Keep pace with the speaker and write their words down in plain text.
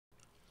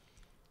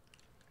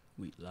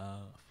We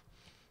love.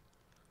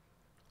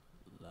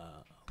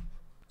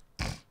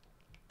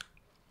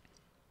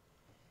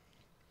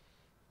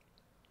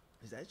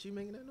 Is that you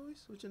making that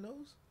noise with your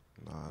nose?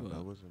 Nah,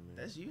 that wasn't me.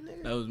 That's you,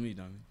 nigga? That was me,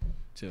 dummy.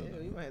 Chill.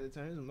 Yeah, you might have to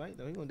turn his mic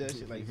though. He gonna do that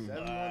shit like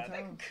 71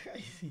 times.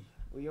 Crazy.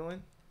 We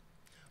on?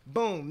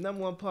 Boom,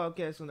 #1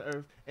 podcast on the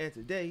earth. And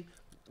today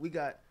we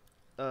got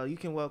you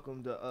can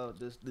welcome the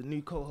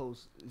new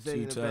co-host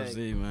Zay in the bag.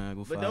 Z, man.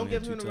 Go But don't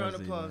give him a round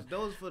of of applause.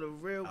 Those for the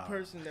real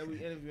person that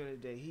we interviewing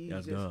today.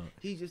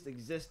 He's just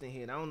existing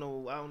here. And I don't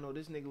know.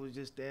 This nigga was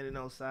just standing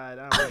outside.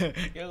 I don't know.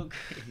 Yo,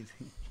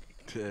 crazy.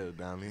 Chill,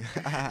 dummy.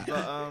 But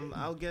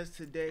our guest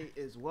today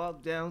is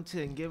Walk Down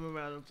 10. Give him a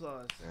round of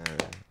applause.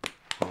 Yeah.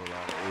 Whole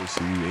lot of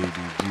OCU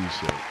ADG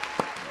shit.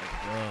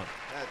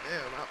 God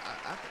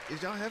damn,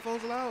 is y'all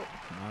headphones loud?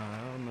 Nah,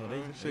 I don't know.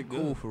 They Shit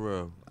cool for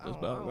real. I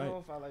don't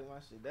know if I like my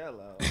shit that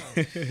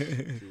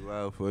loud. Too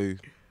loud for you.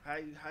 How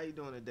you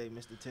doing today,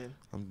 Mr. Tenn?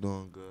 I'm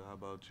doing good. How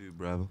about you,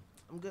 brother?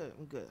 I'm good.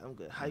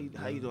 How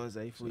you doing,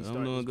 Zay?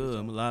 I'm doing good.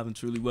 I'm alive and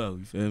truly well.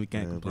 You feel me?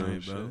 Can't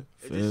complain, bro.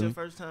 Is this your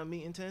first time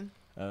meeting Tenn?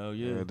 Oh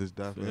yeah. Yeah, this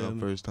definitely our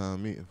first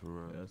time meeting for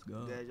real. Let's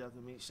go. Glad y'all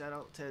can meet. Shout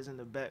out Tez in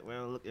the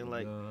background, looking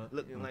like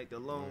the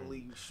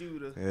lonely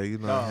shooter. Yeah, you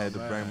know I had to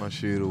bring my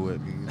shooter with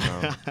me. You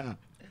know.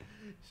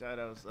 Shout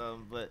outs.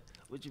 But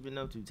what you been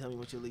up to? Tell me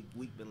what your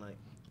week been like.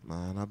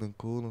 Man, I've been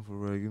cooling for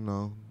real. You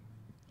know,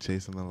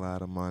 chasing a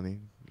lot of money,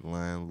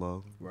 laying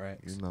low. Right.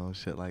 You know,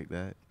 shit like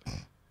that.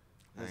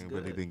 I ain't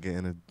really been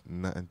getting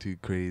nothing too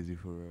crazy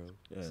for real.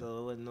 Yeah. So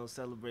it wasn't no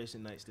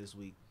celebration nights this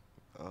week.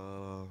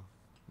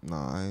 No,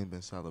 I ain't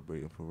been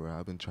celebrating for real.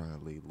 I've been trying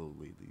to lay low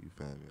lately, you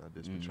feel me? I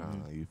just been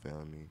trying to, you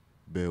feel me,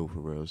 build for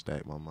real,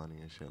 stack my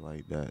money and shit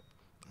like that.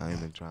 I ain't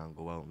been trying to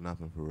go out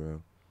nothing for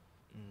real.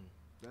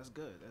 That's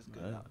good.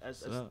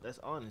 That's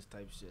honest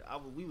type shit.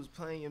 We was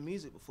playing your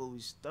music before we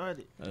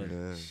started.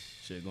 Yeah.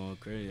 Shit going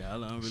crazy. I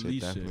unreleased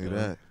shit. Definitely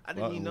that. I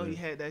didn't even know you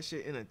had that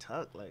shit in a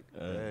tuck. Like,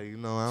 yeah, you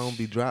know, I don't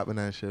be dropping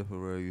that shit for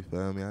real, you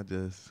feel me? I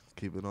just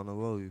keep it on the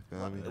road, you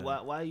feel me?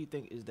 Why do you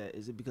think is that?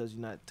 Is it because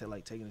you're not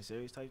taking it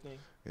serious type thing?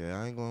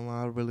 Yeah, I ain't gonna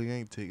lie, I really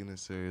ain't taking it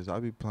serious. I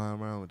be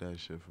playing around with that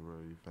shit for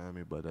real, you feel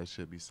me? But that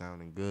shit be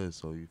sounding good,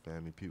 so you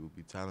feel me? People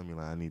be telling me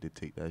like I need to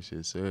take that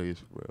shit serious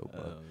for real.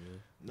 But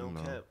no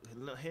cap.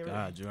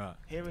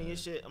 Hearing your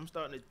shit, I'm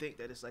starting to think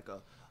that it's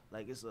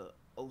it's a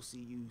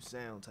OCU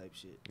sound type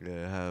shit.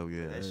 Yeah, hell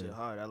yeah. That shit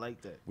hard. I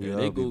like that. Yeah,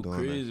 they go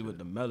crazy with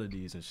the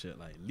melodies and shit,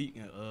 like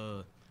leaking.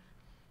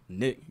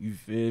 Nick, you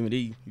feel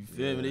me?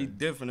 They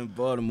different in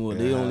Baltimore.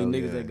 They only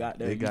niggas that got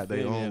that. They got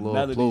their own little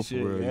melody flow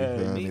shit. for real. Yeah, you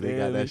feel me? They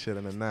got that shit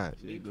in the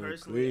notch. Me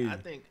personally, I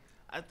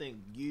think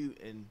you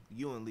and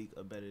Leak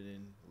are better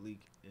than Leak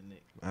and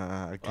Nick.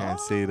 I can't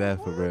say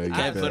that for real. You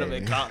can't put them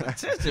in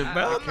competition,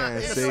 bro. I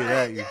can't say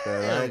that, you feel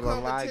me? I ain't gonna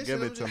lie,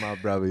 give it to my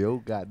brother. Yo,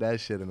 got that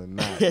shit in the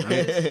notch.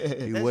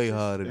 He way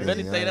harder than me. If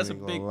anything, that's a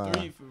big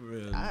 3 for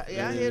real.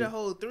 I hear the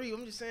whole 3.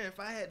 I'm just saying, if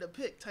I had to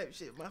pick type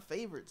shit, my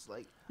favorites,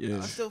 like,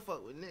 I still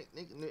fuck with Nick.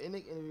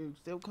 Nick interview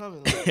still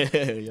coming. Like,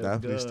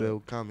 definitely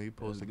still coming. He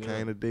posts a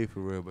can a day for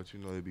real, but you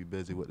know he be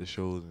busy with the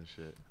shows and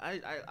shit.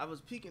 I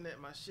was peeking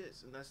at my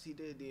shits, and he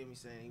did DM me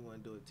saying he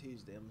want to do it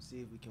Tuesday. I'm gonna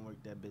see if we can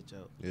work that bitch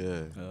out.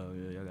 Yeah. Oh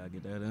yeah, y'all gotta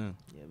get that in.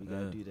 Yeah, we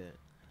gotta do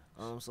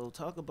that. So let's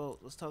talk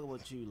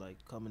about you, like,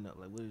 coming up.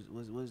 Like, what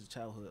is the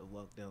childhood of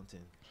Walk Down 10?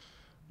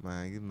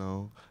 Man, you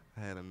know,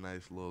 I had a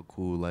nice little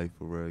cool life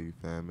for real, you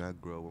feel me? I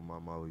grew up with my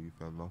mother, you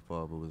feel me? My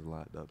father was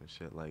locked up and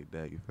shit like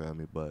that, you feel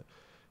me? But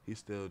he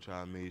still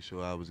tried to make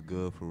sure I was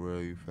good for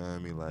real, you feel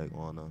me? Like,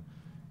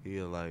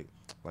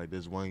 like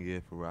this one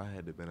year for real, I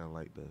had to been in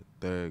like the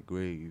 3rd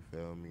grade, you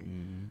feel me?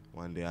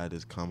 One day I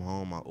just come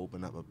home, I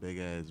open up a big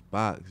ass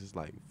box. It's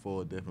like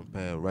 4 different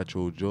pair of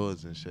retro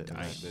Jordans and shit in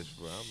that bitch,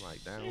 bro. I'm like,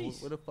 damn,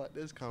 where the fuck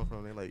this come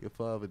from? They like, your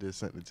father just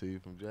sent it to you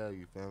from jail,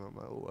 you feel me? I'm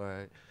like, oh, all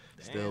right.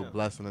 Damn. Still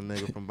blessing a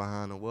nigga from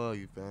behind the wall,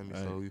 you feel me?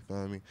 Right. So, you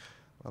feel me?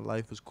 My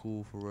life was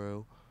cool for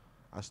real.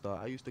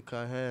 I used to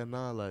cut hair and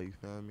all that, you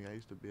feel me? I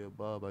used to be a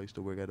barber. I used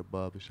to work at a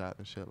barber shop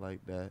and shit like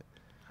that.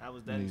 How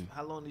was that?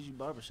 How long did you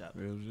barbershop?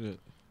 Real shit.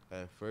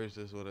 At first,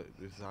 this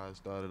is how it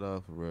started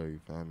off for real, you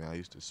feel me? I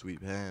used to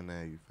sweep hair in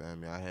there, you feel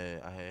me? I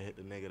had hit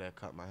the nigga that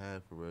cut my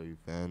hair for real, you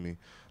feel me?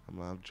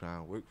 I'm trying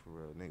to work for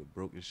real. Nigga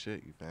broke his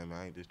shit, you feel me?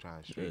 I ain't just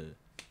trying to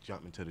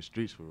jump into the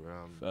streets for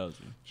real. I'm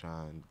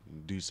trying to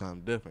do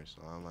something different.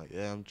 So I'm like,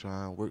 yeah, I'm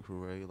trying to work for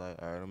real. He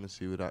like, all right, I'm going to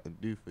see what I can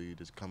do for you.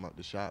 Just come up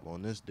the shop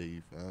on this day,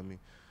 you feel me?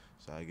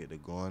 So I get to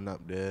going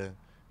up there.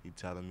 He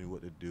telling me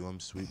what to do. I'm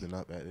sweeping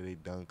up after they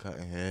done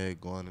cutting hair,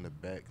 going in the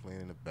back,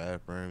 cleaning the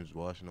bathrooms,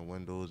 washing the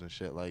windows and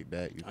shit like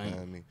that. You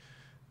feel me?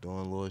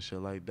 Doing little shit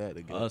like that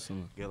to get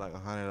like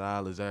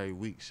 $100 every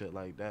week, shit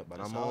like that. But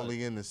I'm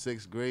only in the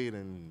 6th grade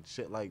and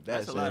shit like that.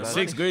 That's a lot of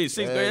money. 6th grade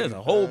is a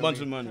whole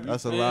bunch of money.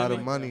 That's a lot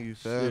of money, you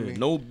feel me?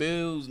 No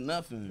bills,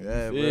 nothing.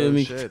 Yeah, real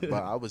shit.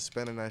 But I was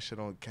spending that shit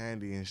on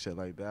candy and shit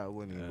like that. I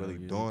wasn't even really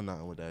doing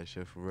nothing with that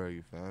shit for real,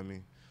 you feel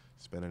me?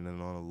 Spending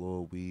it on a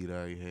little weed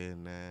every here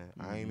and there.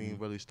 I ain't even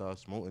really start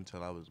smoking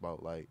until I was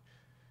about like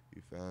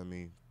You feel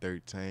me?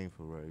 13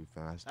 for real. You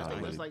feel me? I I started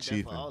think really it's like that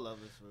chiefing. for all of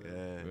us. For real.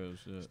 Yeah. Real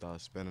shit.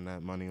 Start spending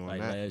that money on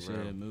Like that. last for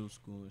year real. in middle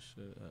school and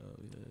shit.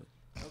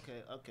 Yeah.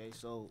 Okay.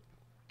 So,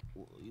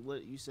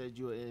 what you said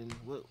you were in?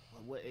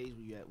 What age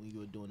were you at when you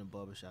were doing the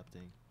barbershop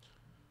thing?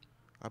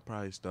 I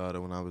probably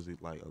started when I was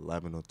like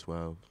 11 or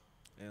 12.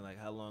 And like,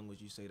 how long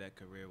would you say that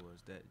career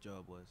was? That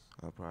job was?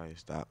 I probably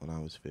stopped when I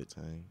was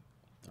 15.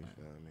 You Alright.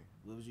 feel me?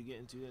 What was you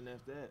getting to then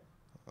after that?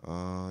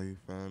 You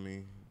feel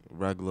me?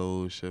 Regular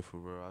old shit for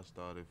real. I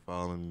started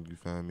following, you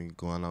feel me,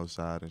 going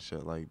outside and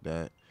shit like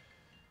that.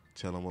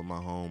 Chilling with my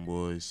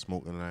homeboys,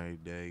 smoking every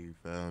day, you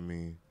feel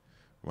me?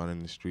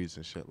 Running the streets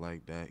and shit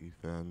like that, you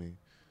feel me?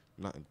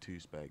 Nothing too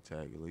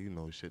spectacular, you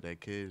know, shit that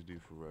kids do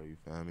for real, you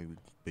feel me? We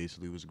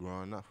basically was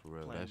growing up for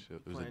real. That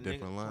shit was a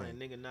different line. Playing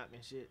nigga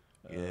knocking shit.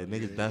 Yeah,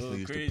 niggas definitely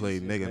used to play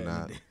nigga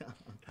knock.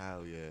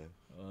 Hell yeah.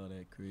 All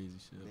that crazy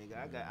shit.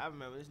 Nigga, I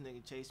remember this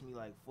nigga chased me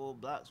like 4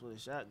 blocks with a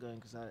shotgun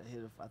because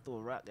I threw a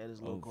rock at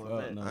his little fuck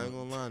Corvette. no. I ain't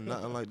gonna lie,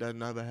 nothing like that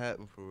never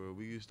happened for real.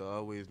 We used to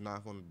always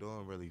knock on the door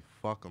and really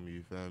fuck them,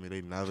 you feel me?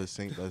 They never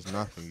synced us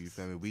nothing, you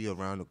feel me? We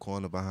around the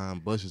corner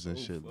behind bushes and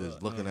shit, just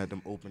fuck, looking at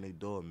them open their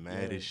door,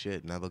 mad as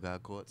shit. Never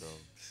got caught though.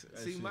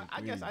 See,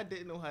 I guess I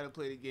didn't know how to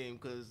play the game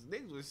because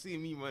niggas would see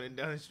me running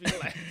down the street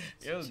like,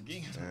 Yo,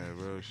 geeking. Man,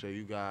 real shit,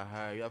 you gotta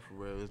hurry up for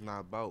real. It's not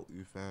about,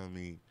 you feel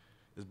me?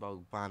 It's about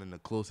finding the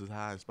closest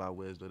hiding spot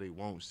where though they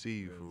won't see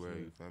you for real,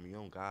 you feel me? You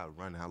don't gotta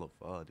run hella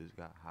far, just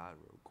gotta hide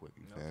real quick,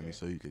 you feel me?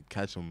 So you could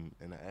catch them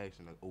in the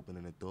action of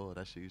opening the door.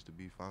 That shit used to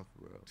be fun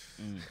for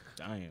real.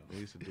 Damn. We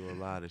used to do a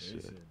lot of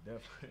shit.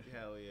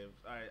 hell yeah.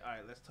 All right,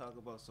 let's talk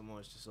about some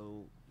more shit.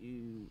 So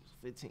you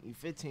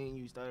 15,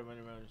 you started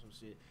running around and some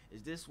shit.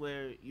 Is this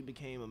where you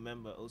became a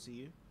member of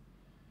OCU?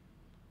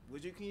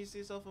 Can you see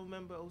yourself a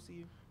member of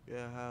OCU?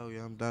 Yeah, hell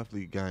yeah, I'm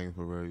definitely gang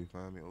for real, you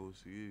feel me?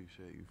 OCU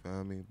shit, you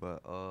feel me?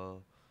 But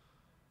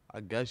I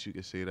guess you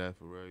could say that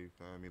for real, you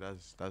feel me?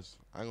 That's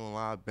I ain't gonna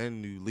lie, I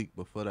been knew Leak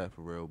before that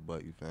for real,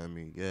 but you feel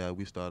me? Yeah,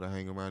 we started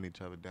hanging around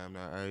each other damn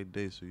near every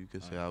day, so you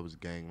could say I was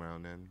gang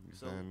around then, you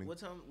So feel me? what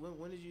time?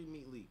 When did you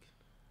meet Leak?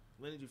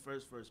 When did you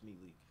first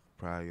meet Leak?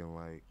 Probably in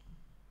like,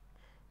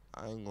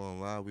 I ain't gonna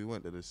lie, we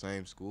went to the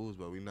same schools,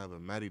 but we never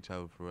met each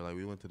other for real. Like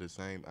we went to the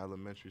same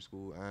elementary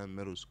school and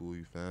middle school,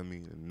 you feel me?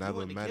 And never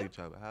went to met Kip? each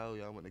other. Hell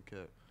yeah, I went to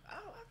Kip. I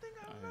think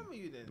I remember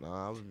you then.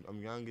 Nah,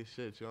 I'm young as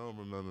shit. You don't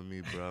remember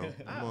me, bro. I'm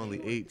Ah, only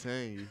you-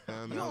 18. You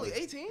feel me? You only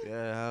 18?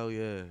 Yeah, hell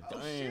yeah.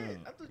 Oh shit!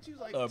 I thought you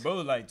was like. Bro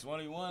was like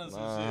 21 or some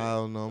Nah, shit. I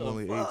don't know. I'm Oh,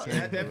 only fuck. 18.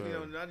 I definitely bro.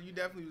 don't know. You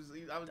definitely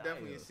was. I was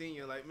definitely a Damn.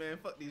 senior. Like, man,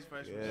 fuck these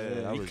freshmen.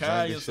 Yeah, I you was carry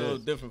young as yourself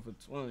shit. different for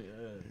 20. Yeah.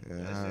 Yeah,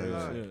 That hell shit yeah.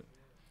 hard. Shit.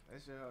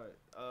 That shit hard.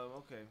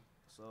 Okay,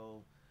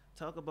 so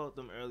talk about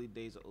them early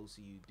days of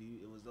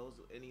OCU. Was those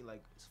any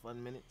like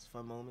fun minutes,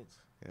 fun moments?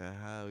 Yeah,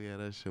 hell yeah.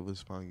 That shit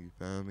was fun. You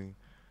feel me?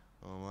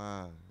 Oh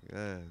my,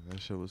 yeah,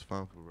 that shit was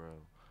fun for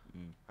real.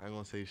 I ain't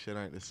gonna say shit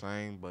ain't the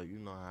same, but you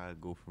know how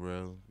it go for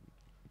real.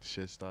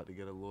 Shit start to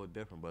get a little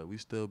different, but we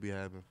still be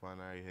having fun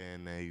out here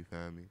and there. You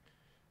feel me?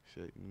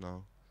 Shit, you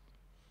know.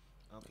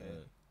 Okay.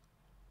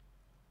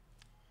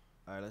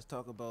 All right, let's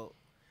talk about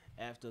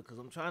after, cause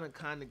I'm trying to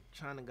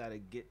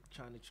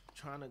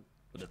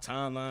With the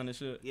timeline and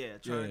shit.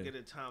 trying to get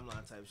a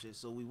timeline type shit.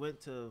 So we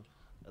went to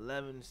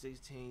 11,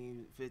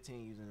 16,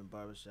 15 using the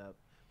barbershop.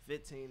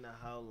 15 to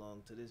how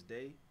long to this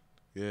day?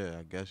 Yeah,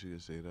 I guess you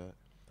could say that.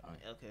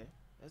 Okay.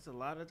 That's a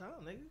lot of time,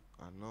 nigga.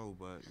 I know,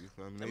 but you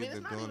feel me? I Niggas mean, it's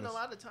been not doing even a this.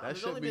 lot of time. That It's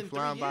shit only be been 3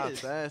 flying by years.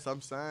 fast.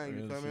 I'm saying, you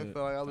Real feel me? I shit.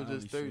 feel like I was Holy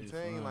just shit, 13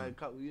 flying. like a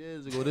couple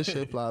years ago. This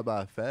shit fly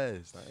by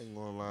fast. I ain't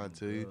gonna lie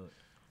to you.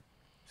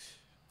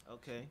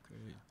 Okay.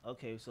 Crazy.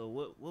 Okay, so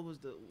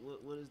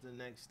what is the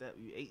next step?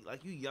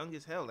 You young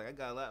as hell. Like I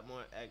got a lot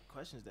more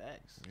questions to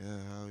ask. Yeah,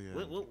 hell yeah.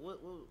 What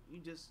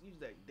you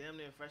like damn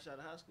near fresh out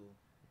of high school.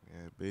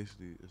 Yeah,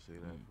 basically to say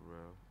that for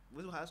real.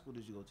 What high school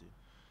did you go to?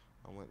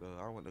 I went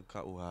to a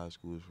couple high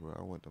schools for real.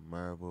 I went to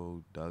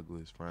Maryville,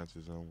 Douglas,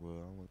 Francis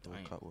Unwell. I went to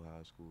Damn. a couple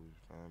high schools,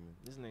 family.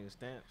 This nigga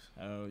Stamps.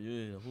 Oh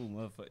yeah, who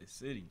motherfucking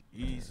city,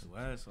 east,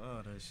 west,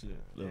 all that shit.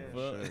 Yeah.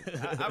 Look,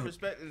 fuck. I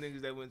respect the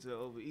niggas that went to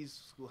over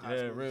East School High Yeah,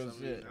 School. real for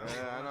some shit. reason.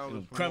 Yeah, and I was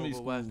Them from crummy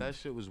over west. schools. That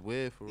shit was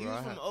weird for real. You I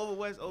was from had- over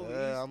west, over east.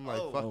 Yeah, I'm like,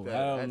 fuck Oh, that.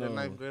 hell At the no.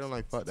 ninth grade, I'm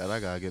like, fuck that. I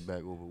gotta get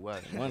back over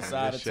west. One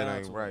side This of shit town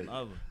ain't to right.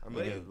 another. I'm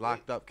gonna get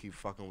locked up, keep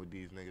fucking with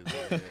these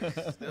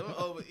niggas. Them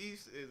over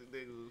east is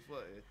niggas was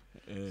fucking.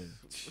 Yeah.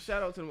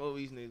 Shout out to them over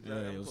east niggas. Yeah,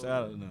 I'm yo, cool.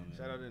 shout out to them,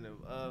 Shout man. out to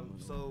them.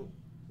 So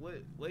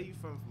where you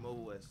from over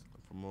west?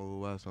 From over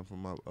west, I'm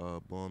from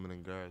Borman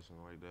and Garrison,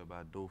 right there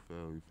by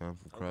Dofield. You feel me?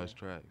 From Cross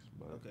Tracks.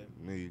 But Okay.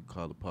 me, you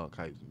call it Park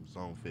Heights,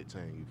 Zone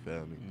 15. You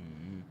feel me?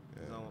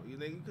 Yeah. So, you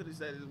think you could have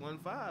said it's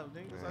 1-5,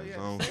 nigga. That's all you Yeah, had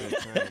Zone to say.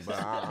 15.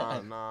 But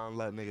I'm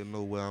letting nigga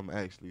know where I'm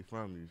actually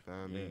from. You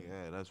feel me?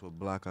 Yeah, that's what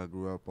block I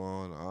grew up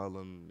on. All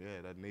them,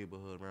 yeah, that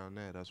neighborhood around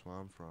there. That's where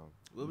I'm from.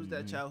 What was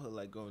that childhood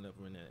like growing up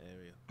in that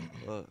area?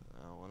 Look,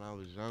 when I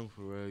was young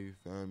for real, you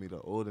feel me? The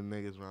older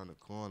niggas around the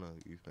corner,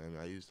 you feel me?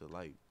 I used to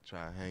like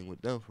try to hang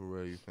with them for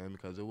real, you feel me?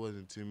 Because there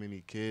wasn't too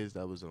many kids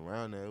that was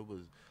around there. It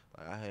was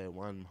like I had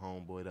one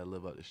homeboy that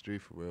lived up the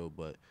street for real,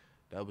 but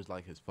that was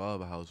like his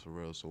father house for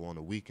real. So on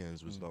the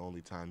weekends was the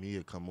only time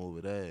he'd come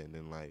over there, and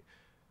then like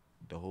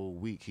the whole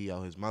week he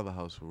out his mother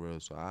house for real.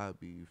 So I'd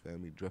be, you feel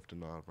me,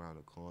 drifting all around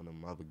the corner,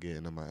 mother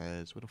getting in my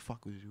ass. Where the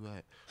fuck was you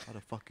at? How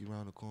the fuck you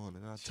around the corner?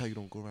 And I tell you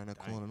don't go around that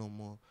corner no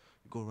more.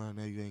 You go around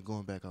there, you ain't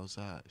going back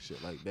outside.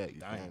 Shit like that, you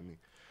feel me?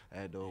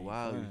 After a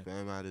while, you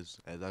feel me,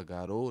 as I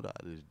got older,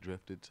 I just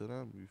drifted to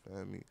them, you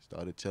feel me?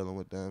 Started chilling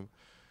with them.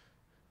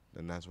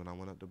 Then that's when I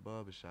went up to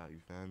barbershop, you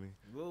feel me?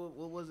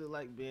 What was it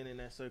like being in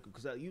that circle?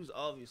 Because you was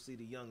obviously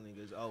the young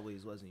niggas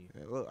always, wasn't you?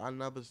 Yeah, look, I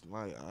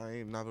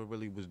ain't never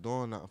really was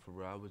doing nothing for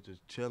real. I was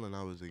just chilling.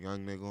 I was a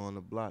young nigga on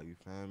the block, you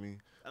feel me?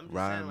 I'm just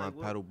Riding saying, my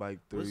like, pedal bike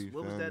through, you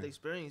what was feel that me?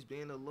 experience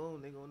being a little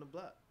nigga on the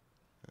block?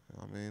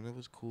 I mean, it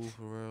was cool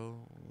for real.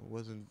 It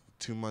wasn't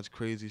too much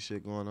crazy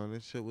shit going on.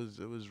 It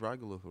was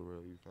regular for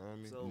real, you feel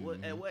me? So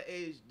at what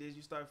age did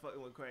you start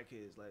fucking with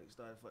crackheads? Like,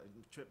 start fucking,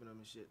 tripping them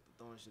and shit,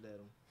 throwing shit at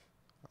them?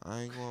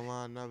 I ain't gonna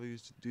lie, I never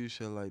used to do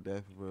shit like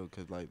that for real,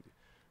 cause like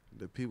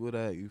the people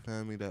that, you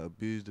feel me, that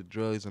abused the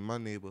drugs in my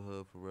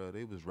neighborhood for real,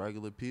 they was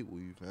regular people,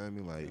 you feel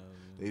me? Like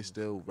they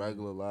still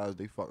regular lives.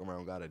 They fucking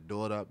around, got a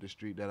daughter up the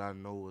street that I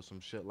know or some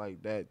shit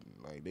like that.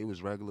 Like they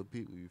was regular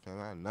people, you feel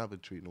me? I never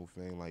treat no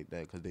fan like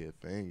that, cause they a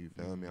fan, you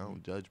feel me? I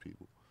don't judge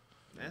people.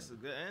 That's a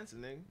good answer,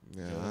 nigga.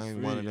 Yeah, I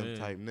ain't one of them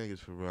type niggas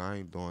for real. I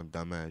ain't doing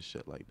dumbass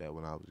shit like that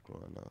when I was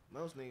growing up.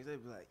 Most niggas, they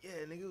be like,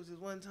 yeah, nigga, it was just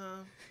one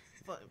time.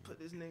 Fucking put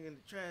this nigga in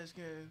the trash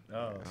can.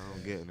 Oh, I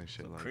don't get into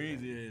shit like that.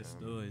 Crazy ass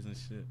stories and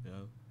shit,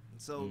 yo.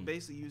 So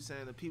basically, you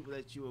saying the people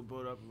that you were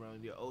brought up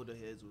around, your older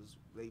heads, was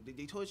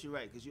they taught you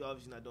right, because you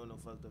obviously not doing no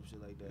fucked up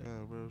shit like that. Yeah,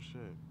 real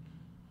shit.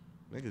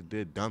 Niggas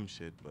did dumb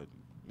shit, but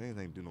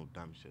niggas ain't do no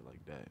dumb shit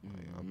like that.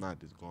 Like, I'm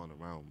not just going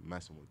around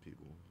messing with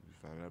people. You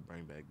feel me? That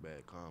bring back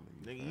bad karma.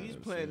 Nigga, you was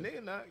playing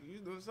nigga not. You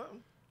was doing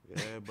something.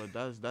 Yeah, but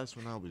that's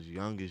when I was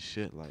young as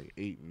shit, like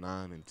 8,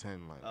 9, and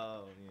 10. Like,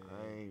 oh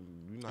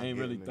yeah. I ain't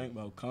really think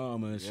about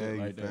karma and shit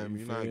like that.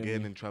 You're not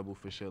getting in trouble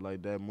for shit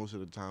like that. Most of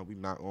the time, we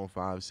knock on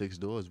 5, 6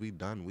 doors. We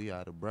done. We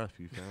out of breath.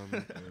 You feel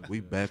me? We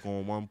back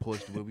on one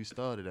porch to where we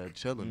started at,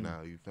 chilling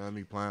now. You feel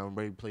me? Playing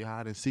ready to play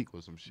hide and seek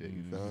or some shit.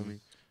 You feel me?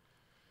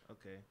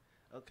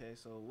 Okay.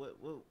 So what?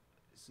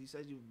 So you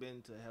said you've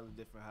been to hella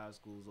different high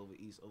schools over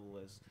East,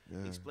 over West.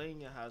 Yeah. Explain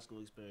your high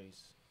school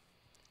experience.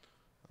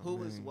 Who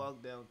was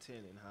walk down Tenn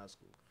in high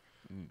school?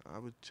 I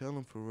was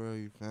chilling for real,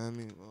 you feel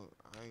me? Well,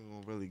 I ain't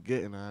gonna really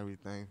get into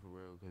everything for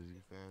real, cause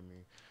you feel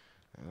me?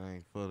 And I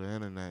ain't for the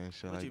internet and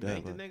shit What, like you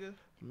that. banged the nigga?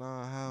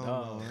 Nah, hell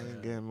no. I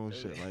ain't getting no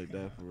shit like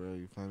that for real,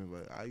 you feel me?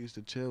 But I used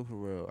to chill for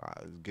real.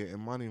 I was getting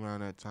money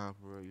around that time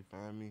for real, you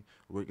feel me?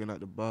 Working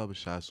at the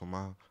barbershop, so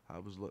I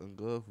was looking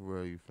good for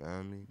real, you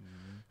feel me?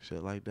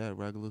 Shit like that,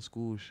 regular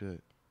school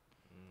shit.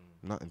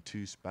 Nothing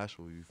too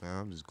special, you feel me?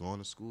 I'm just going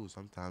to school.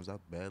 Sometimes I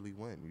barely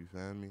went, you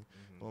feel me?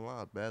 Well,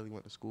 I barely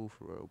went to school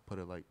for real, put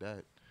it like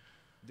that.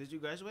 Did you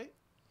graduate?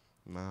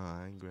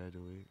 Nah, I ain't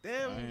graduate.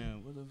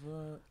 Damn. What the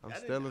fuck?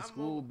 I'm still in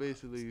school,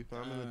 basically, you feel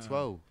me? I'm in the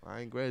 12. I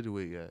ain't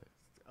graduate yet.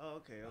 Oh,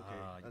 okay.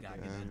 You gotta Okay.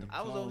 get that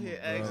I was over here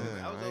diploma, asking.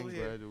 bro. I was I over ain't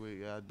here. graduate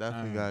yet. I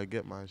definitely gotta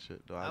get my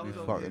shit, though. I be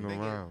over fucking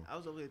here around. I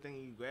was over here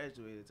thinking you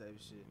graduated type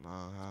of shit.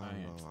 Nah, hell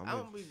no. I'm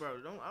gonna be bro.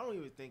 I don't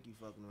even think you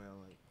fucking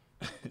around like.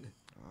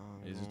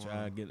 They just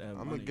try to get that I'm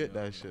money, gonna get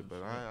bro. that shit,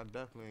 but I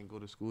definitely ain't go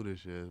to school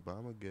this year, but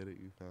I'm gonna get it,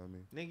 you feel me?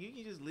 Nigga, you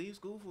can just leave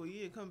school for a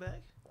year and come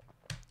back.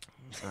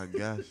 I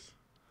guess.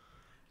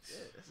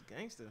 Yeah, that's a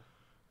gangster.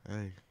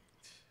 Hey.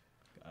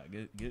 Gotta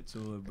get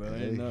to it, bro.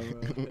 Hey. Ain't nothing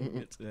wrong.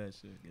 Get to that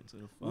shit. Get to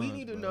the fun. We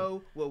need to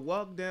know what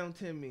walk down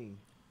Tenn mean.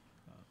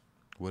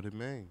 What it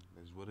mean?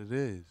 Is what it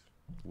is.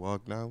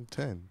 Walk down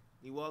 10.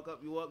 You walk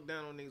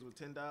down on niggas with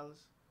 $10.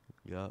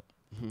 Yup.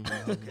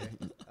 Okay,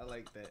 I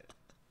like that.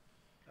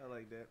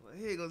 Like,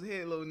 here goes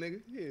here, little nigga.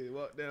 Here,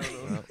 walk down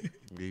on. Yep.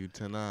 Give you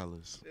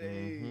 $10.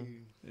 Hey,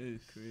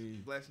 It's crazy.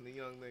 blessing the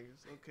young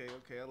niggas.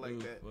 Okay, I like Ooh,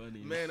 that.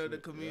 funny Man of the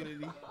shit,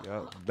 community.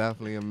 Yup.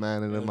 Definitely a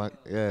man of the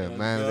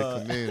man of the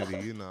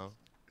community, you know.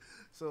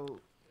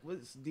 So,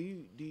 do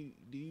you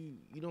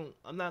don't?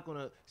 I'm not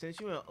gonna, since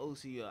you're an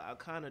OC, I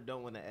kind of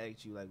don't want to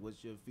ask you like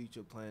what's your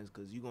future plans,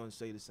 because you're gonna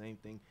say the same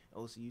thing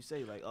OCU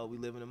say, like, oh, we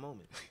live in a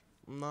moment.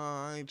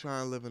 Nah, I ain't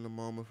trying to live in the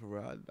moment for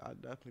real. I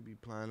definitely be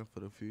planning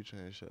for the future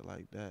and shit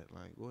like that.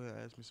 Like, go ahead,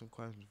 ask me some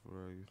questions for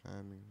real. You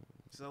feel me?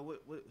 So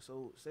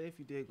so say if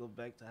you did go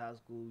back to high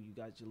school, you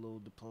got your little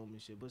diploma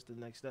and shit. What's the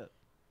next step?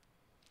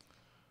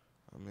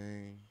 I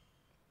mean,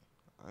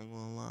 I ain't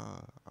gonna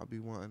lie. I be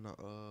wanting to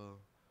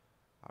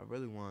I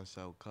really want to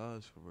sell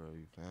cars for real.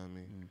 You feel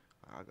me?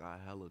 I got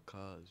hella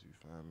cars. You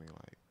feel me?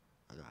 Like,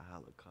 I got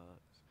hella cars.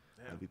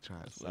 I be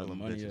trying to sell them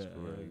bitches for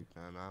real. You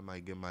feel me? I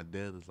might get my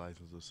dealer's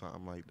license or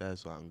something like that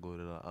so I can go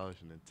to the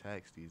auction and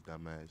tax these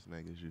dumbass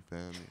niggas. You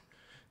feel me?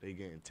 They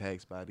getting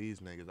taxed by these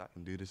niggas. I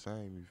can do the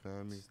same. You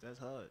feel me? That's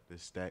hard.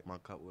 Just stack my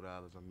couple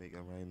dollars I'm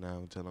making right now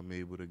until I'm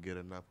able to get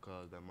enough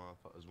cars that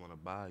motherfuckers want to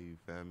buy. You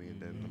feel me?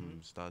 And then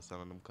start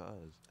selling them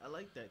cars. I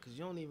like that, cause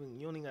you don't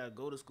even gotta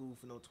go to school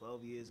for no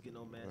 12 years, get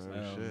no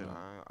master's. Shit, no.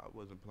 I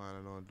wasn't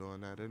planning on doing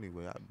that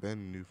anyway. I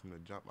been knew from the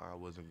jump I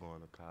wasn't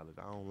going to college.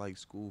 I don't like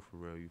school for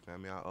real, you feel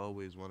me? I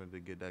always wanted to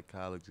get that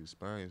college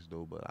experience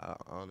though, but I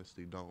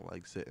honestly don't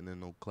like sitting in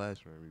no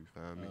classroom, you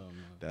feel me?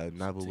 That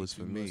never was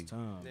for me.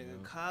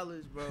 Nigga,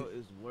 college, bro,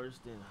 is worse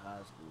than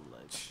high school.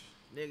 Like,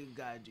 nigga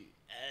gotta do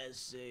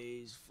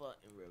essays,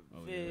 fucking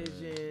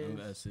revisions.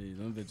 Them essays,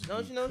 them bitches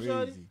Don't be you know, crazy.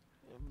 shorty?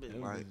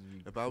 Like,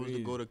 if I was to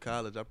go to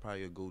college, I'd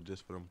probably go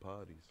just for them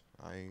parties.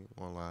 I ain't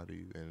gonna lie to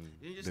you, and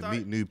to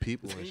meet new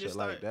people and shit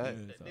like that.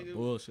 Nigga,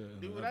 bullshit.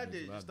 Do what I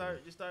did. Just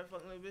start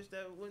fucking like a bitch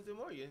that went to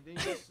Morgan. Then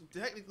you just,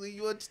 technically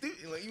you a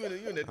student. Like you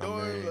in the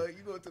dorm. mean, like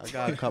you go to. I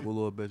got a couple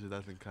little bitches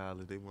that's in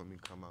college. They want me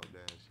to come out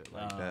there and shit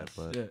like that,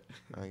 but shit.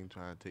 I ain't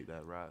trying to take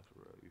that ride for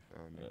real. You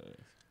feel me?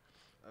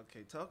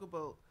 Okay, talk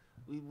about.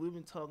 We've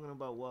been talking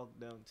about walk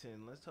down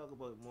 10. Let's talk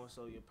about more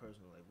so your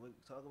personal life.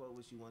 Talk about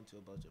what you want to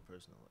about your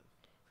personal life.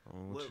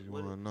 What you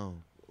want to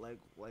know?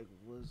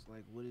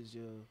 What is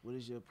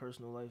your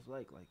personal life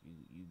like? Like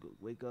you go,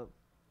 wake up,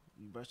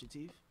 you brush your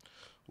teeth.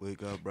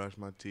 Wake up, brush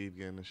my teeth,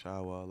 get in the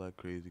shower, all that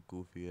crazy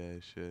goofy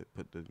ass shit.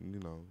 Put the the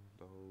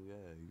whole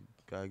you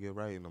gotta get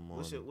right in the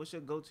morning. What's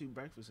your go-to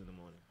breakfast in the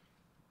morning?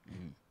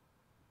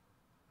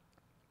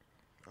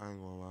 I ain't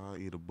gonna lie, I'll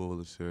eat a bowl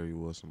of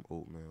cereal or some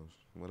oatmeal.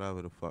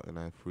 Whatever the fuck in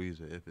that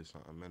freezer, if it's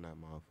something in that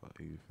motherfucker,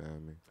 you feel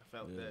me? I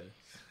felt that.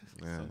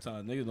 Yeah.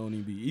 Sometimes niggas don't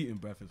even be eating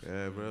breakfast.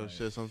 Yeah, bro,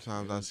 shit,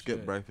 sometimes I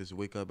skip breakfast,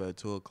 wake up at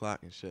 2 o'clock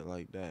and shit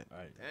like that.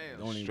 Right. Damn.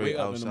 Don't even Straight wake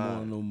up outside. in the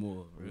morning no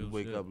more. You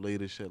wake shit. up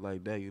later, shit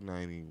like that, you not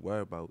even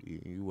worry about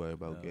eating. You worry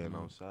about getting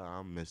outside.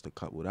 I missed a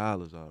couple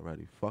dollars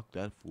already. Fuck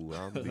that food.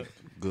 I'll be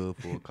good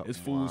for a couple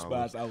It's more food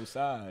hours. spots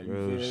outside. You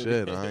Real feel me?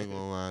 shit, I ain't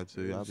gonna lie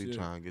to you. Real I be shit.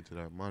 trying to get to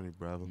that money,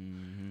 brother.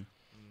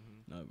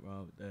 Nothing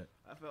wrong with that.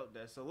 I felt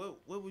that. So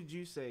what would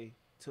you say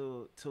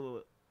to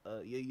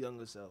your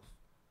younger self?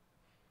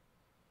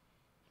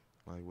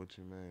 Like, what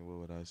you mean? What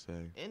would I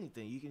say?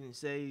 Anything. You can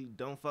say,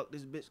 don't fuck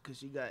this bitch because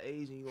she got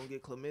AIDS and you gonna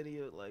get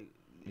chlamydia. Like,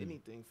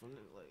 anything from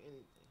it. Like,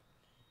 anything.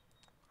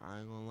 I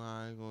ain't gonna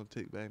lie, I ain't gonna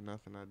take back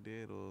nothing I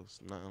did or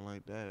nothing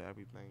like that.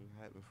 Everything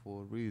happened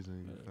for a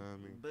reason, you feel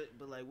me?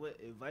 But like, what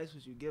advice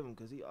would you give him?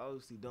 Because he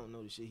obviously don't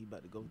know the shit he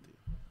about to go through.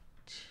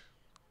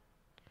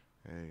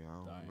 Hey, I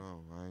don't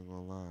know. I ain't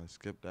gonna lie.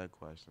 Skip that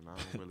question. I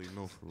don't really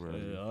know for real.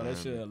 Yeah, all that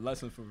shit a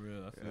lesson for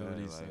real. I feel what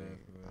he's saying.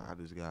 For real. I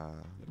just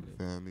gotta, you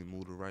feel me,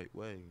 move the right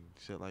way.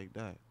 Shit like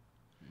that.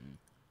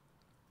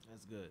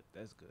 That's good.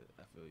 That's good.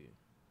 I feel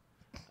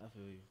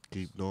you.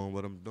 Keep doing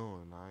what I'm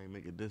doing. I ain't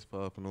make it this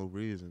far for no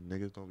reason.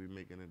 Niggas don't be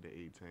making it to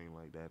 18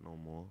 like that no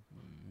more.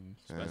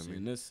 Especially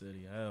in this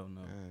city. Hell no.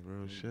 Yeah,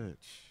 real shit.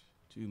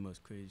 Too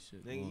much crazy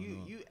shit.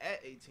 Nigga, you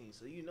at 18,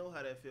 so you know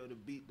how that feel to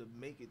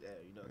make it there.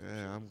 You know.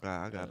 Yeah,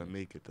 I gotta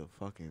make it to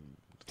fucking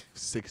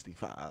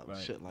 65,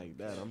 shit like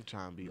that. I'm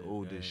trying to be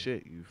old as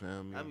shit. You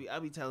feel me? I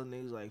be telling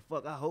niggas like,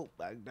 fuck, I hope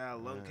I die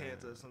of lung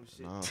cancer or some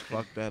shit. Nah,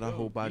 fuck that. I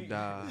hope I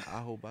die. I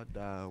hope I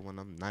die when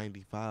I'm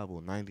 95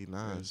 or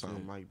 99,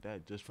 something like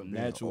that. Just from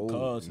natural old.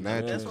 causes.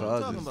 That's what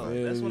I'm talking about.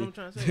 That's what I'm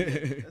trying to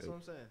say. That's what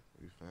I'm saying.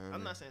 You feel me?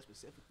 I'm not saying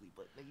specifically,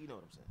 but nigga, you know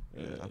what I'm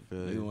saying. Yeah, I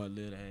feel They you. want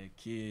to live to have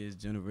kids,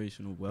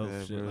 generational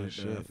wealth, shit real like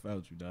shit. that. I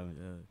felt you, darling.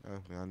 Yeah.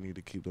 Definitely, I need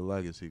to keep the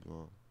legacy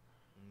going.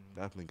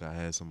 Definitely gotta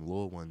have some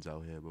little ones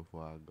out here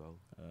before I go.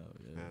 Oh,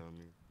 yeah. Feel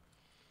me?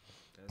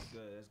 That's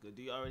good. That's good.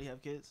 Do you already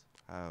have kids?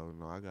 I don't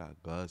know. I got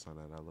godson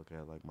that I look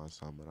at like my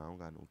son, but I don't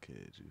got no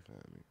kids. You feel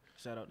me?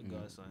 Shout out to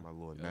Godson. My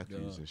little God,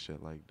 nephews God. and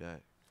shit like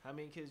that. How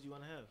many kids do you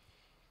want to have?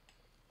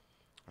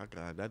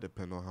 That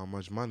depend on how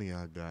much money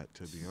I got.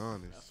 To be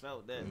honest, I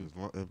felt that.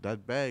 If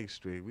that bag's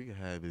straight, we can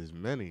have as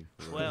many.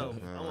 For 12.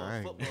 real. I want I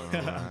ain't football.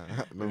 gonna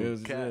lie. Real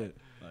No cap. shit.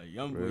 Like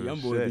young Real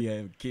boy shit. be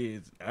having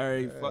kids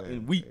every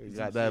fucking week. You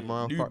got that New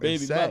motherfucking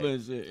baby sack. mother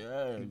and shit.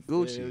 Yeah,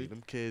 Gucci,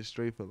 them kids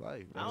straight for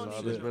life. I That's don't all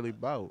even it's know. really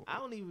about. I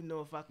don't even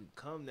know if I could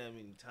come that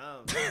many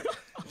times.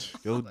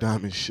 Yo,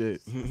 diamond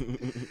shit.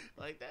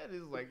 Like that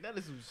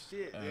is some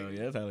shit. Oh Nigga.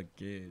 yeah, that's how the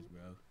kids,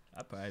 bro.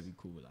 I'd probably be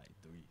cool with like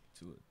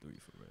 2 or 3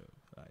 for real.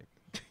 Like,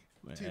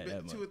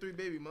 man, Two or three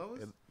baby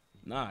mamas.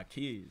 nah,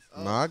 kids.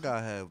 No, I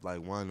gotta have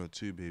like 1 or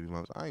 2 baby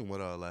mothers. I ain't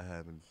with all that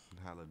having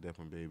hella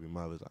different baby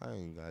mothers. I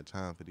ain't got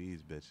time for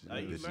these bitches. Are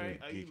you These bitches married?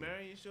 be Are you geeking.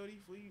 marrying your shorty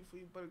before you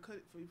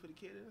put a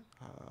kid in?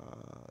 I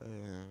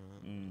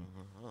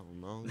don't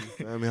know. You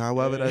feel me?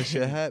 However that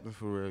shit happen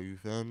for real. You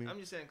feel me? I'm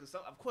just saying, cause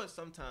of course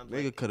sometimes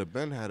Nigga like, could have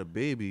been had a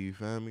baby. You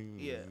feel me?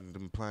 Yeah.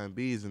 Them Plan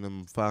Bs and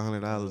them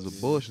 $500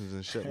 abortions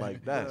and shit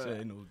like that. That shit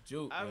ain't no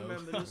joke. I yo.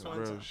 remember this one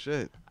Real time.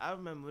 shit. I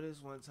remember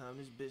this one time.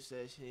 This bitch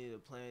said she needed a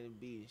Plan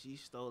B, and she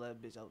stole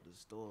that bitch out the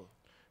store.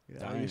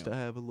 Yeah, I used to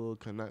have a little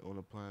connect on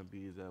the Plan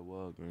Bs at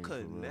Walgreens. for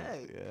real.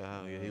 Connect?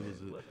 Yeah, yeah.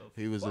 What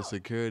the He was a fuck?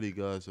 security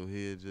guard, so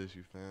he'd just,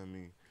 you feel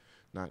me,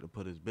 not to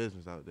put his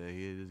business out there.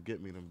 He'd just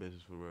get me them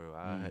bitches for real.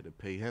 I had to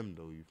pay him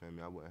though, you feel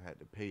me? I wouldn't have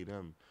to pay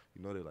them.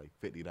 You know, they're like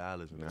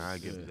 $50, and then I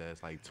give his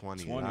ass like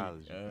 $20. You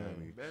feel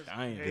me? That's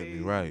I ain't Get me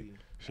right.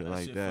 Shit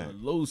like shit that. for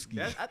Lowski.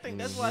 I think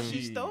that's why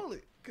she stole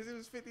it. Cause it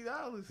was $50.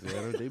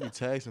 Yeah, they be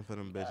taxing for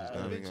them bitches.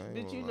 Down there, I ain't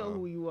Bitch, you gonna know lie.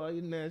 who you are.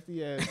 You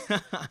nasty ass.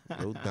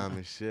 Yo dumb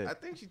as shit. I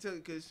think she took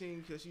it cause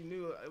she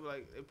knew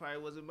like it probably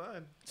wasn't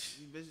mine.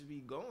 These bitches be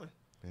going.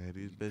 Yeah,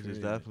 these You bitches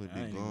crazy. definitely I be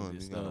ain't even going. get You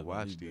gotta started by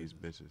watch these these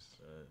bitches.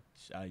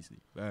 Shicey.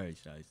 Very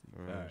shicey.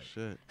 Real Very.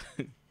 shit.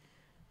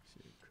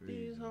 Shit crazy.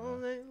 These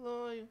hoes ain't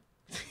loyal.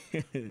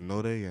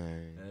 No, they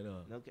ain't. At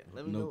all. Okay,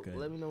 let me No know. cap.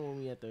 Let me know when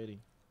we at 30.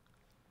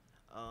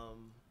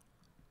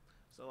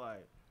 So all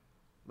right,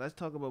 let's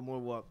talk about more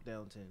walk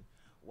down 10.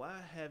 Why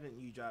haven't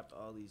you dropped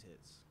all these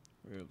hits?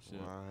 Real shit.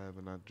 Why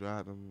haven't I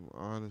dropped them?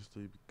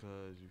 Honestly,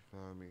 because you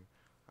feel me.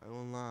 I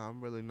don't lie,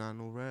 I'm really not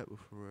no rapper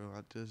for real.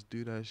 I just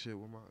do that shit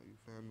with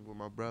with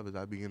my brothers.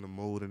 I be in the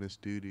mode in the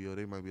studio.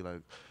 They might be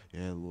like,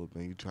 yeah, little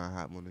man, you trying to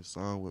hop on this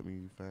song with me,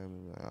 you feel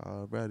me? Like,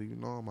 already, you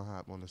know I'ma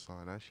hop on the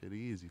song. That shit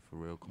easy for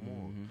real. Come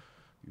on.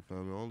 You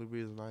feel me? The only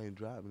reason I ain't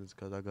dropping is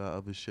because I got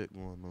other shit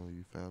going on,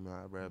 you feel me?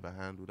 I'd rather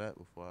handle that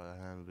before I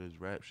handle this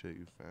rap shit,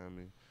 you feel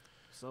me?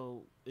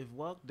 So if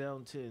Walk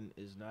Down 10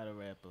 is not a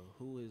rapper,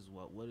 who is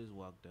what? What is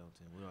Walk Down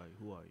 10?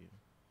 Who are you?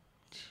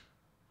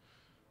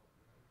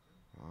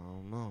 I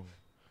don't know.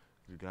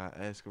 You gotta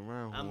ask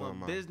around. I'm who a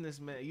am I?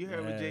 businessman. You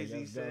heard what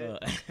Jay-Z said.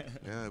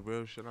 Yeah,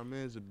 real shit. I'm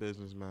as a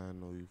businessman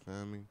though, you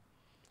feel me?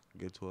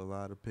 Get to a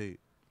lot of pay.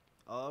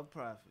 All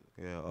profit.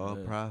 Yeah, all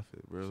Yeah.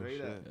 profit, real Straight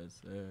shit. up. Yes,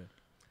 sir.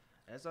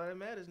 That's all that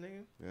matters,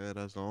 nigga. Yeah,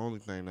 that's the only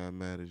thing that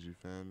matters, you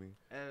feel me?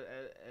 At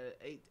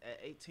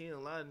 18, a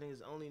lot of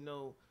niggas only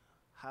know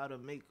how to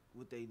make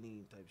what they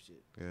need type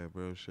shit. Yeah,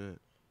 real shit.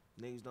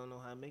 Niggas don't know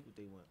how to make what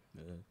they want.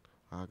 Yeah.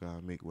 I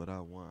gotta make what I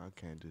want. I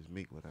can't just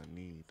make what I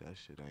need. That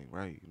shit ain't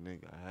right,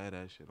 nigga. I had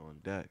that shit on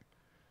deck.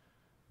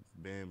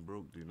 Being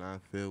broke do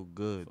not feel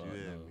good, Fuck you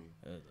hear no. me?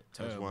 That's a That's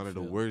terrible one of the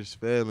feeling. worst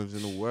feelings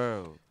in the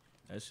world.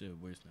 That shit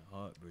worse than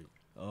heartbreak.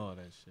 All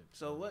that shit.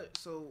 So what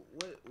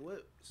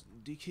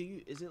do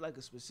you is it like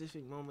a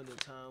specific moment in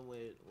time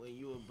when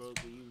you were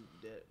broke and you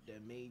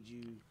that made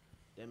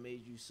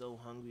you so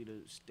hungry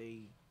to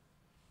stay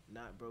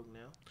not broke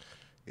now?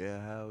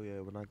 Yeah, hell yeah.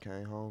 When I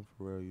came home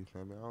for real, you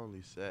feel me? I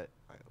only sat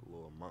like a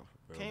little month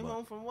for real. Came but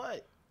home from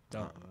what?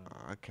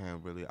 I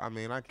can't really. I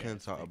mean, I can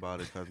Can't talk speak.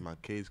 about it because my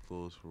case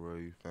closed for real,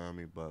 you feel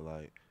me? But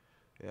like,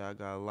 yeah, I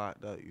got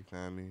locked up, you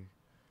feel me?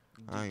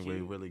 I ain't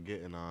really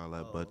getting all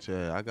that, Oh, but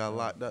yeah, I got Oh,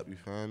 locked up, you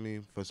feel me?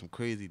 For some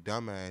crazy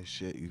dumbass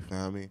shit, you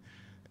feel me?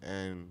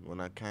 And when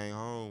I came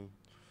home,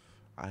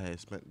 I had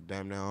spent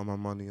damn near all my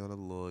money on a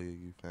lawyer,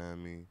 you feel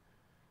me?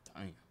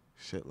 Damn.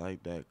 Shit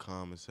like that,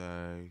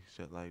 commissary,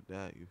 shit like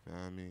that, you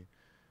feel me?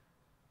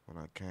 When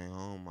I came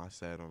home, I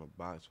sat on a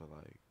box for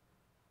like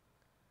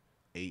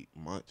 8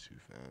 months, you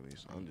feel me?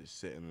 So I'm just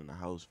sitting in the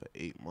house for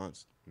 8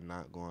 months,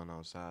 not going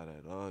outside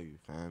at all, you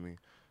feel me?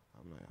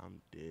 I'm like, I'm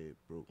dead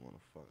broke on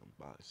a fucking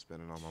box,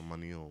 spending all my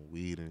money on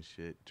weed and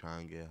shit,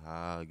 trying to get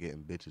high,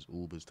 getting bitches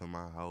Ubers to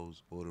my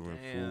house, ordering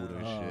food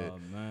and shit. Oh,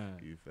 man.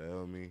 You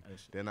feel me? That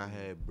shit Then I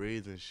crazy. had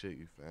braids and shit,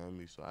 you feel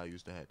me? So I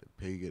used to have to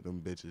pay get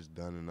them bitches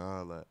done and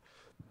all that.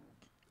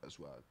 That's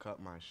why I cut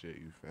my shit,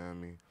 you feel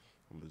me?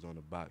 I was on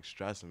the box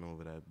stressing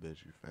over that bitch,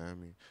 you feel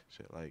me?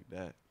 Shit like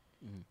that.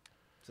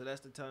 So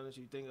that's the time that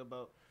you think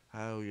about.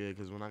 Hell yeah,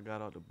 because when I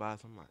got out the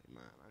box, I'm like,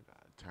 man, I gotta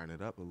turn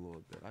it up a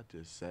little bit. I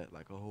just sat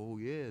like a whole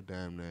year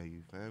damn near,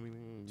 you feel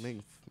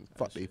me?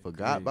 Fuck, they shit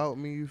forgot crazy. about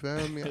me, you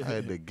feel me? I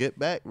had to get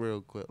back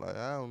real quick. Like,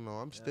 I don't know,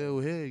 I'm still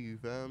here, you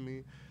feel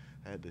me?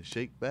 Had to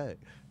shake back,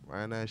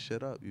 ran that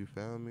shit up, you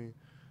feel me?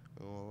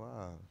 Oh,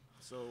 wow.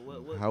 So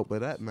what? Help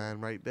with that man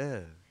right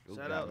there. You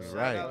Shout got out, me shout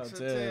right. out to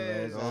Shout out to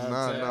Tez. Tez. Oh, Shout out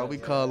nah, to nah, Tez.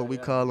 we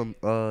call him,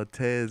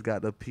 Tez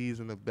got the peas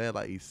in the bed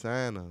like he's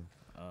Santa.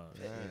 Oh,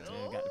 yeah.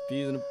 Got the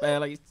peas in the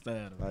bag like you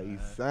said. Like he's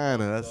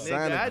Santa, that's Nigga,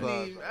 Santa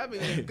Claus. I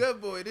been a good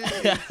boy this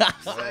year.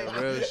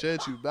 Yeah, real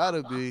shit, you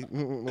better be.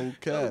 No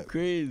cap.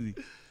 Crazy.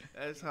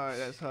 That's hard.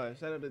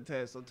 Shout out to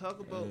Tez. So talk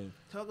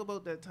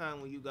about that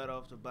time when you got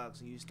off the box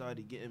and you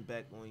started getting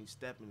back on you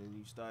stepping and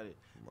you started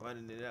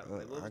running it out.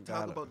 Like,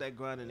 talk about that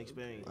grinding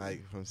experience.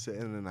 Like, from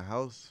sitting in the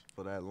house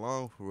for that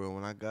long, for real,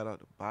 when I got out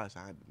the box,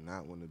 I did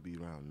not want to be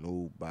around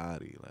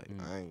nobody. Like,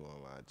 I ain't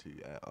gonna lie to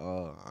you at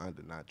all. I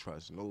did not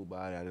trust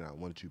nobody. I did not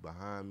want you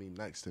behind me,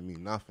 next to me,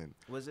 nothing.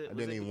 I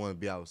didn't even want to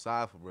be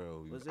outside for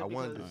real. Was I it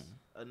wanted because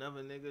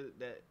another nigga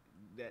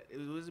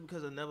was it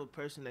because another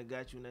person that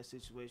got you in that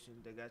situation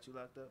that got you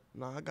locked up?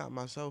 No, I got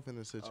myself in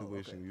a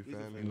situation, okay. you You feel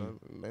can me?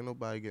 feel Ain't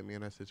nobody get me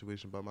in that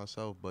situation but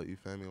myself, but you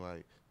feel me?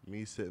 Like,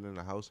 me sitting in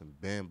the house and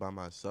being by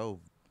myself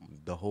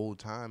the whole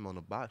time on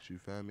the box, you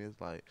feel me?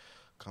 It's like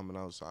coming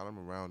outside, I'm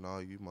around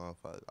all you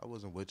motherfuckers. I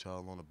wasn't with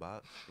y'all on the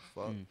box. The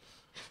fuck?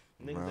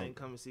 Niggas ain't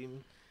come and see me.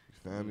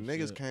 You feel me?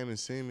 Niggas came and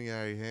see me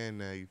every hand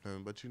now, you feel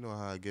me? But you know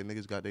how I get.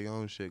 Niggas got their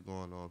own shit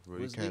going on for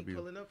real. Was You can't Lee be.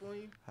 pulling up on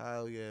you?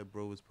 Hell yeah,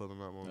 bro was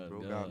pulling up on me. Oh, Bro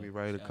God. got me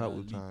right a Shout couple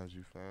out Lee. times,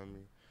 you feel me?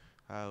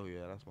 Hell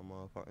yeah, that's my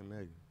motherfucking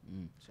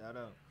nigga. Shout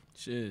out.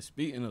 Shit,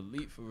 speaking of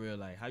Leap for real,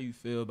 like how you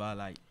feel about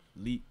like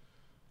Leap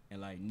and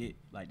like Nick,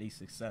 like they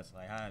success,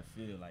 like how it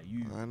feel, like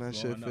you. Man, that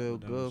shit growing up feel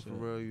with them good and for shit.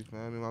 real, you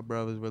feel me? My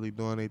brothers really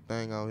doing their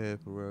thing out here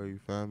for real, you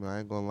feel me? I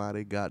ain't gonna lie,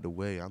 they got the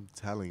way. I'm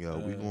telling y'all,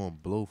 we gonna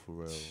blow for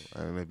real.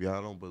 And if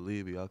y'all don't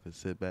believe it, y'all can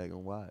sit back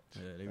and watch.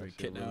 Yeah, they That ready shit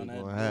kick down really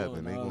that gonna door,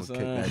 happen. They know gonna what I'm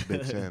kick that saying?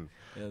 bitch in.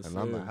 Yes, And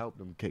I'm gonna sir. help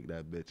them kick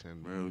that bitch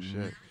in, real Mhm.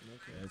 shit.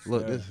 Yes,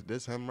 Look, sir.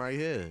 this him right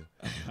here.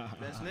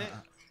 That's Nick.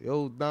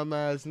 Yo,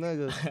 dumbass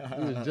nigga,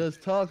 we was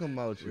just talking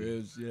about you.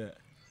 Real shit.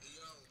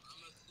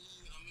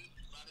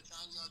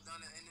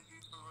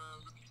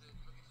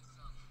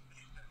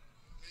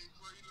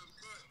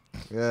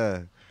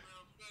 Yeah.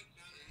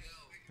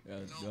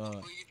 Yes,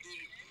 God.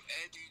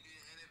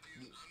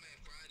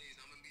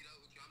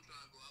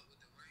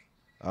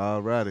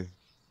 Alrighty.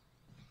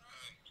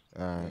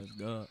 Alright. Yes,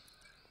 God.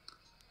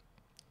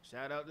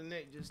 Shout out to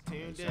Nick. Just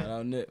tuned Shout in.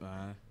 out Nick,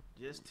 man.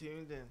 Just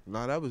tuned in.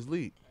 Nah, that was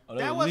Leak. Oh,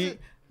 That was wasn't. Leak?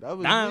 That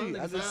was Damn, Leak.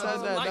 I nigga, just sound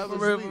said that. like That for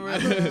was real, Leak. for I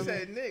real. thought you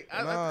said Nick.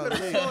 I Nah, could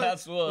have Nick. sworn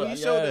That's what. when you Yeah.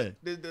 showed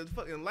the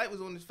fucking light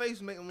was on his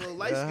face, making him a little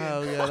light Yeah,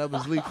 hell skin. yeah, that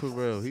was Leak for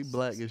real. He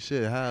black as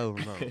shit. Hell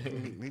no.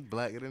 He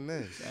blacker than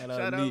this. Shout Shout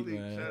out out Leak, Leak.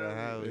 man. Shout out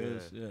Hell Leak. Real yeah.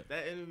 shit.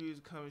 That interview is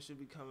coming. Should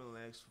be coming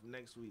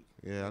next week.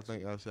 Yeah, I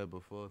think I said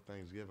before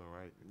Thanksgiving,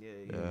 right? Yeah,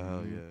 Yeah, yeah,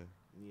 hell Mhm.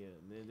 yeah.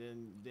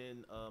 yeah.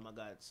 Then I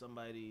got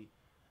somebody.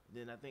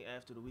 Then I think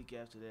after the week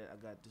after that, I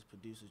got this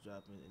producer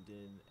dropping, and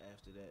then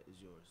after that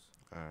is yours.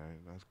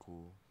 Alright, that's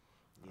cool.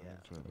 Yeah.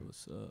 I feel it.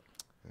 What's up?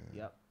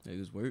 Yeah, Yep.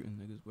 Niggas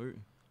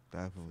working.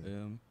 definitely.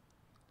 Feel me?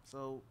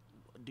 So,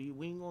 do you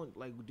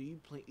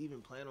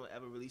even plan on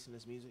ever releasing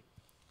this music?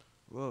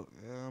 Look,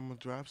 yeah, I'm gonna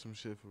drop some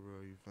shit for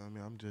real, you feel me?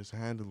 I'm just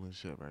handling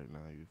shit right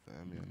now, you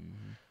feel me?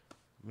 Mhm. I'm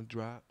gonna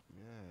drop,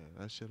 yeah,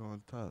 that shit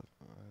on top.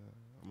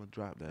 I'm gonna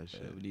drop that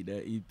shit. Yeah, we need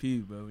that EP,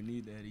 bro. We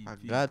need that EP. I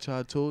got y'all.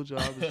 I told y'all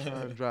I was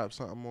trying to drop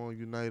something on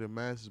United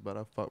Masses, but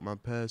I fucked my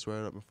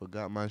password up and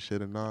forgot my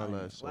shit and all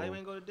that. So Why you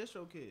ain't go to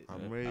DistroKid?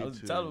 I'm Yeah, ready I was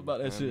to. telling about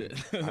you that feel me?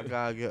 shit. I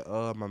gotta get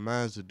my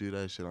mans to do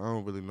that shit. I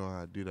don't really know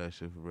how to do that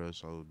shit for real.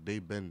 So they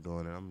been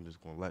doing it. I'm just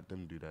gonna let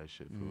them do that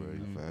shit for real.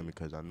 You feel me?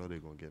 Because I know they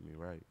gonna get me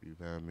right. You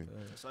feel me?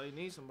 So you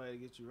need somebody to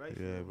get you right.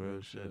 Yeah, for real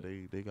real.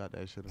 shit. They got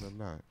that shit in them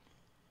not.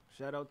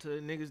 Shout out to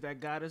the niggas that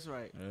got us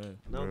right. Yeah.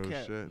 No real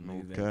cap. shit. No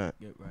Niggas that cap.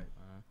 Get right,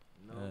 man.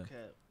 No Yeah.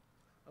 cap.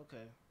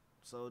 Okay.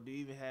 So do you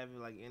even have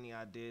like any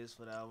ideas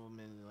for the album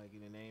and like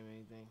in the name or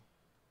anything?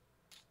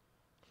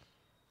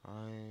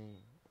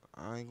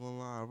 I ain't gonna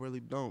lie, I really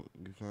don't.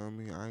 You feel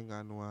me? I ain't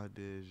got no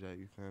ideas yet.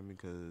 You feel me?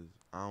 Cause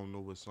I don't know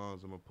what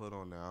songs I'm gonna put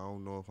on there. I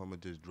don't know if I'm gonna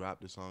just drop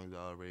the songs I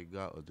already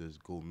got or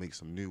just go make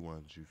some new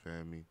ones. You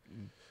feel me?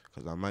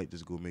 Cause I might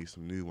just go make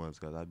some new ones.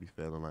 Cause I be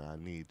feeling like I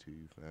need to.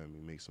 You feel me?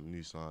 Make some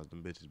new songs.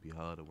 Them bitches be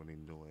harder when they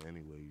do it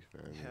anyway. You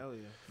feel me? Hell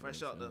yeah.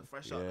 Fresh out the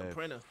Yeah,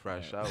 printer.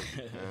 fresh out.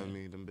 You feel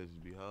me? Them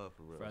bitches be hard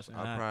for real. Fresh So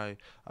and hot.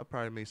 I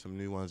probably make some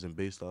new ones and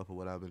based off of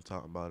what I've been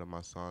talking about in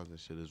my songs and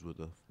shit is with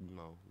the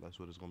that's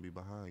what it's gonna be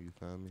behind. You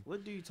feel me?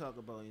 What do you talk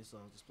about in your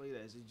songs? Display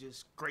that. Is it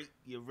just great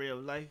your real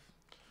life?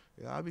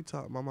 Yeah, I be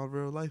talking about my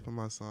real life in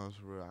my songs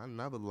for real. I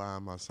never lie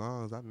in my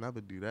songs. I never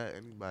do that.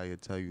 Anybody will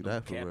tell you No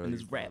that for cap real. in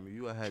this You feel rap. me?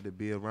 You had to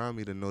be around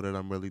me to know that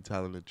I'm really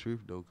telling the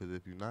truth though. Cause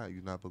if you're not,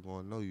 you're never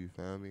gonna know. You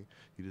feel me?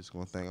 You just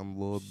gonna think I'm a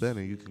little bit,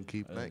 and you can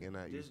keep thinking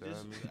that. You feel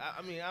me?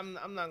 I mean,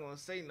 I'm not gonna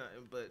say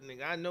nothing, but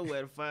nigga, I know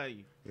where to find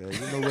you. Yeah,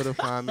 you know where to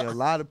find me. A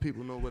lot of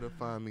people know where to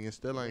find me and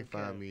still ain't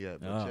Okay. find me yet.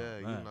 But Oh,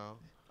 yeah, man. you know.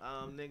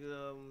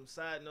 Nigga,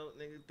 side note,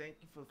 nigga, thank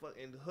you for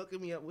fucking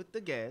hooking me up with the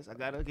gas. I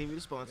gotta give you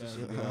the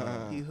sponsorship.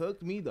 Yeah. He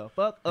hooked me the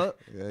fuck up.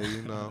 Yeah,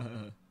 you know.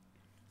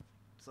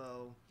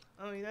 So,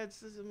 I mean,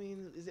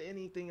 is there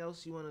anything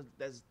else you wanna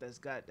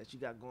that you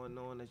got going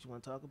on that you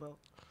wanna talk about?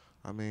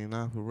 I mean,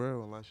 not for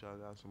real. Unless y'all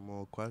got some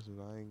more questions,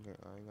 I ain't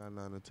got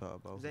nothing to talk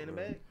about. Is that in the for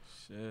real. bag?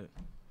 Shit.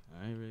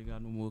 I ain't really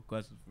got no more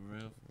questions for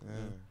real.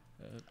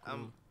 Yeah.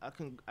 Cool.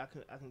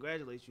 I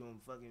congratulate you on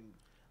fucking.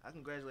 I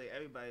congratulate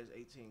everybody that's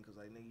 18 because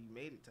like nigga you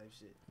made it type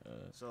shit.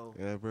 So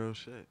Yeah, real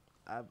shit.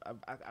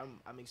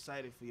 I'm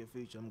excited for your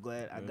future. I'm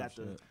glad I Real got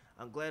the. shit.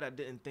 I'm glad I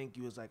didn't think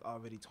you was like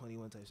already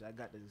 21 type shit. I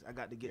got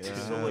to get to Yeah,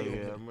 the hell soil.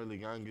 yeah, I'm really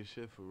young as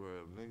shit for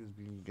real. Niggas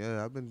be,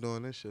 yeah, I've been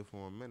doing this shit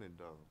for a minute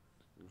though.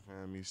 You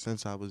feel me?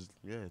 Since I was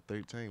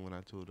 13 when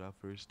I told you I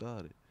first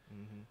started.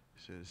 Mm-hmm.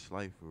 Shit is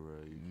life for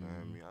real. You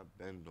feel me? I've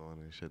been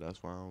doing this shit.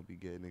 That's why I don't be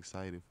getting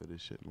excited for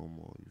this shit no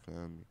more. You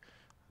feel me?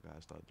 I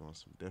gotta start doing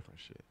some different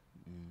shit.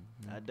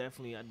 I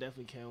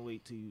definitely can't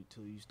wait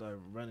till you start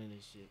running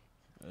this shit.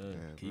 Yeah,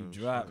 Keep real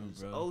dropping,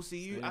 shit. bro. OCU,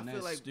 Stay in I that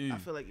feel like stew.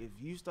 if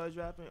you start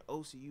dropping,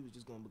 OCU is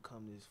just gonna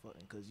become this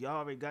fucking because y'all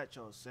already got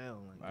y'all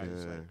sound like Right.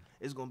 it's Yeah. like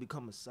it's gonna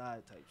become a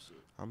side type shit.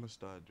 I'ma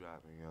start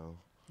dropping, yo.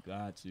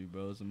 Got to,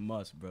 bro. It's a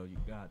must, bro. You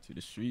got to.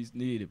 The streets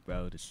need it,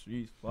 bro. The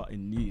streets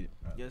fucking need it,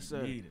 bro. Yes, They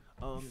sir. Need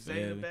it.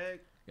 Zay in the me? bag.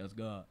 Yes,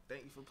 God.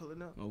 Thank you for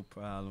pulling up. No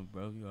problem,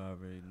 bro. You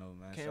already know,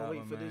 man. Can't Shout wait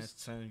out for my man this.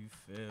 Tenn, you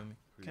feel me?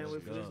 Can't Yes,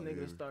 wait for this God.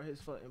 nigga to start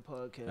his fucking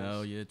podcast.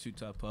 Hell yeah, 2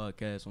 Top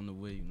Podcast on the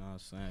way, you know what I'm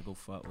saying? Go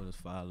fuck with us,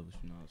 follow us,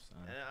 you know what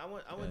I'm saying?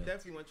 And I would Yeah.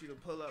 definitely want you to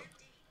pull up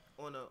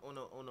on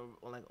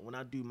like when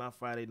I do my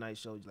Friday night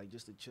show, like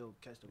just to chill,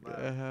 catch the vibe.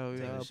 Yeah, hell take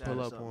yeah, a I'll shot pull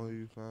or up something. on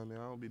you, feel me? I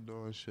don't be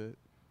doing shit.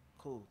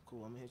 Cool. I'm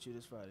gonna hit you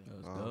this Friday.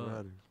 Let's go.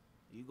 Alrighty.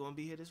 You gonna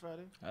be here this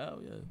Friday? Hell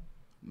yeah.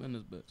 I'm in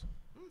this bitch.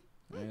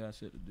 I ain't got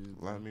shit to do.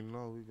 Bro. Let me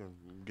know. We gonna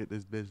get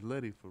this bitch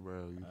litty for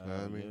real. You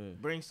feel me? Yeah.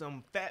 Bring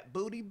some fat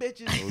booty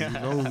bitches. So you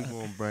know we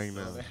gonna bring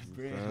them.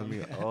 You feel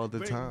me? All the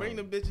time. Bring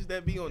them bitches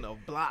that be on the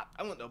block.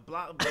 I want the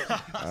block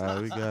bitches.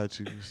 Alright, we got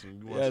you.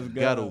 You want Let's some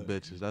go. ghetto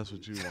bitches. That's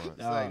what you want.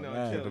 It's like, no,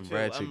 man. chill, Them chill.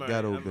 ratchet I'm right,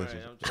 ghetto I'm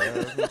bitches. right, Yeah,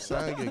 that's what I'm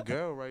saying. Your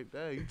girl right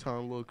there. You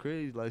talking a little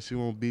crazy. Like she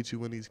won't beat you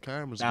when these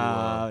cameras go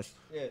Nah, off.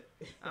 Yeah.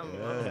 I'm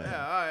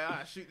Yeah. all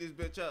right, shoot this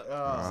bitch up.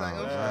 Oh, It's like,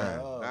 I'm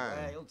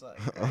man. sorry.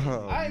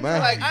 Oh,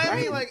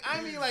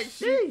 I mean like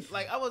shoot.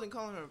 Like I wasn't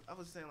calling her. I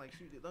was saying like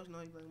shoot it. Don't you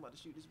know you're about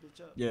to shoot this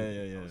bitch up? Yeah.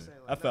 I was saying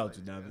like I that, felt like,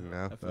 you, Navi.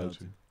 Yeah, I felt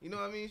you. You know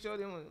what I mean,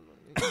 Shorty?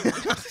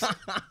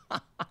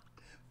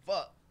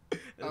 Fuck. This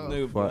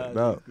nigga fucked Blasé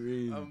up.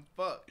 crazy. I'm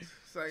fucked.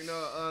 It's like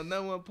no,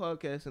 number one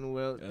podcast in the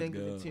world. Let's Thank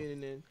you go. for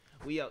tuning in.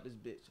 We out this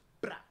bitch.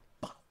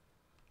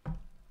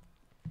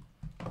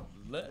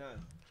 Lit.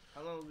 Done.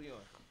 How long was we on?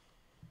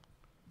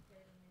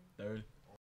 30.